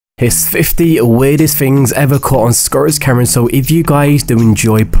his 50 weirdest things ever caught on Scott's camera. So if you guys do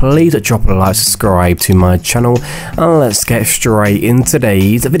enjoy, please drop a like, subscribe to my channel, and let's get straight in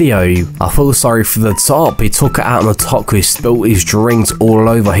today's video. I feel sorry for the top. He took it out on the top because he spilled his drinks all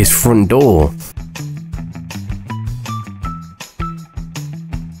over his front door.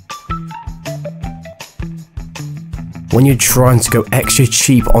 When you're trying to go extra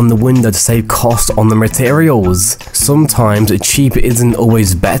cheap on the window to save cost on the materials, sometimes cheap isn't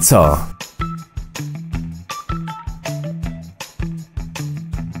always better.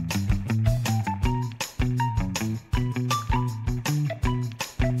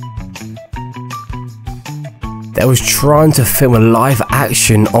 They was trying to film a live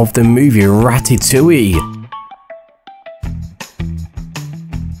action of the movie Ratatouille.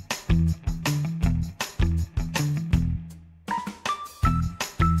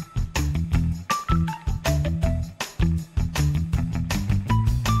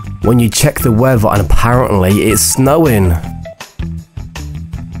 When you check the weather and apparently it's snowing.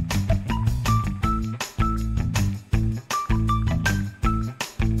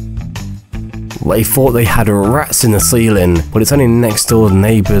 They thought they had rats in the ceiling, but it's only next door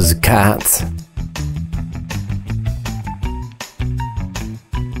neighbour's cat.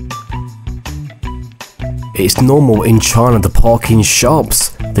 It's normal in China to park in shops.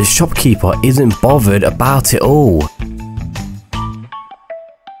 The shopkeeper isn't bothered about it all.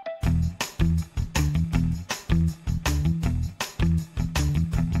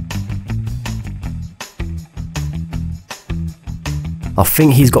 I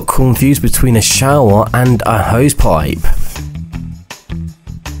think he's got confused between a shower and a hose pipe.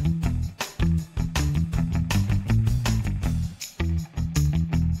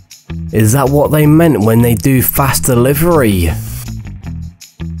 Is that what they meant when they do fast delivery?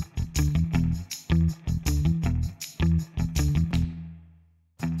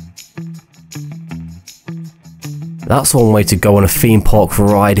 That's one way to go on a theme park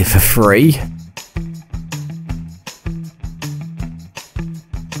ride for free.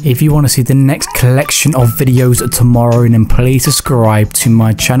 If you want to see the next collection of videos tomorrow, then please subscribe to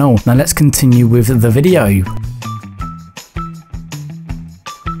my channel. Now let's continue with the video.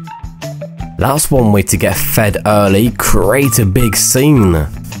 That's one way to get fed early, create a big scene.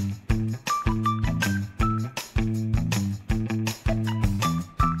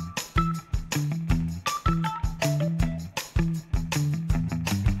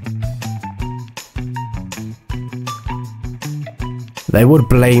 They would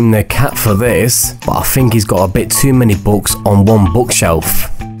blame their cat for this, but I think he's got a bit too many books on one bookshelf.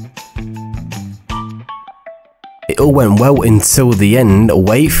 It all went well until the end,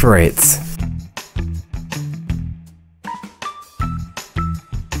 wait for it.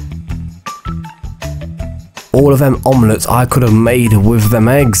 All of them omelettes I could have made with them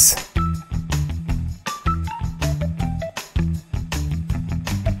eggs.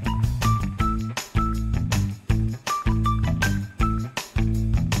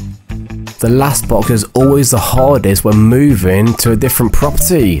 The last box is always the hardest when moving to a different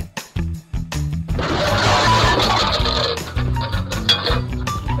property.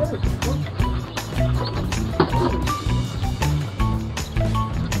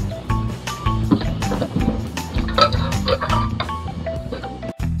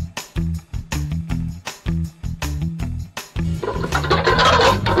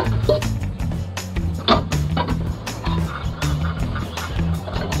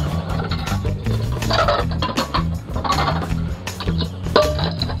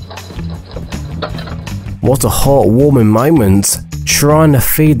 What a heartwarming moment, trying to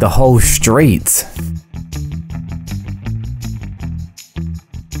feed the whole street.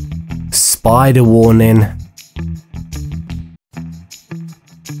 Spider warning.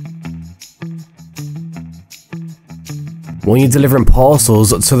 When you're delivering parcels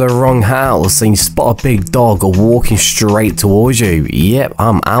to the wrong house and you spot a big dog walking straight towards you, yep,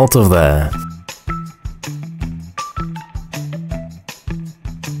 I'm out of there.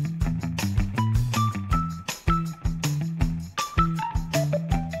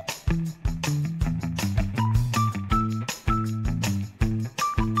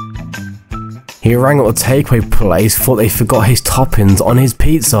 He rang up the takeaway place, thought they forgot his toppings on his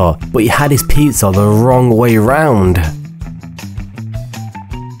pizza, but he had his pizza the wrong way round.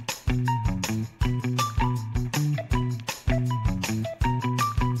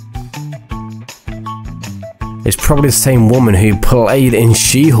 It's probably the same woman who played in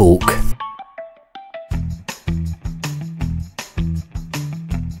She-Hulk.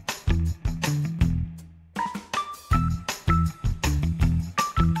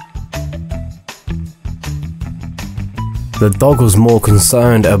 The dog was more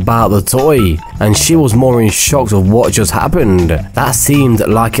concerned about the toy, and she was more in shock of what just happened. That seemed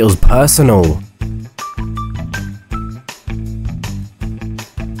like it was personal.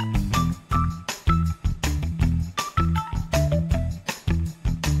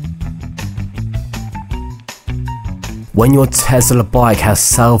 When your Tesla bike has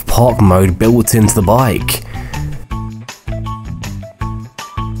self-park mode built into the bike.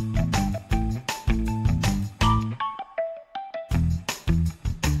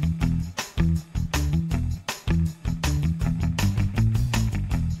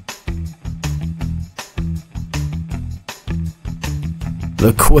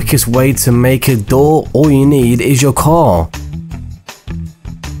 The quickest way to make a door, all you need is your car.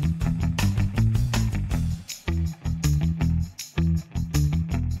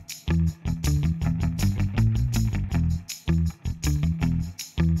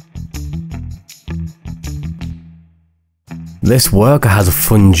 This worker has a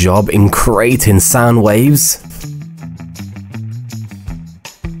fun job in creating sound waves.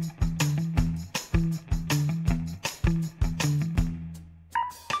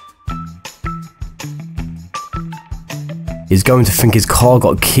 He's going to think his car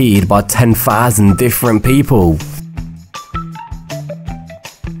got keyed by 10,000 different people.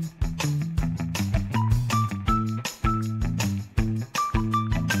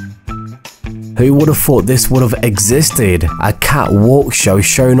 Who would have thought this would have existed? A catwalk show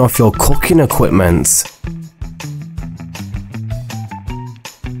showing off your cooking equipment.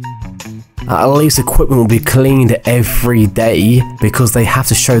 At least equipment will be cleaned every day because they have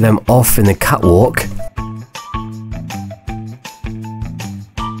to show them off in the catwalk.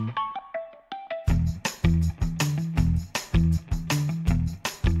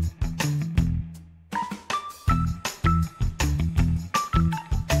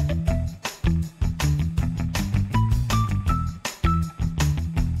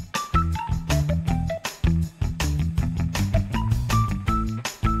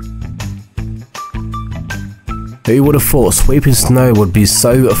 Who would have thought sweeping snow would be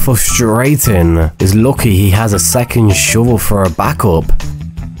so frustrating? He's lucky he has a second shovel for a backup.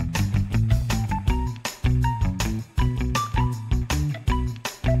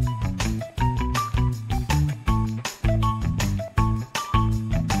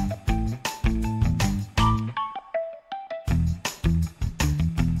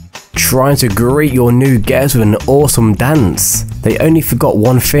 Trying to greet your new guests with an awesome dance. They only forgot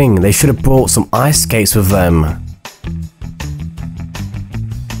one thing, they should have brought some ice skates with them.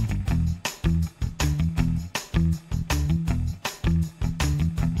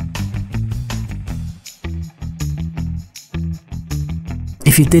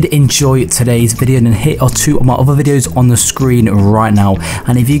 If you did enjoy today's video, then hit or two of my other videos on the screen right now.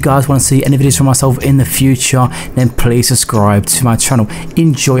 And if you guys want to see any videos from myself in the future, then please subscribe to my channel.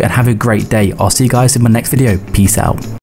 Enjoy and have a great day. I'll see you guys in my next video. Peace out.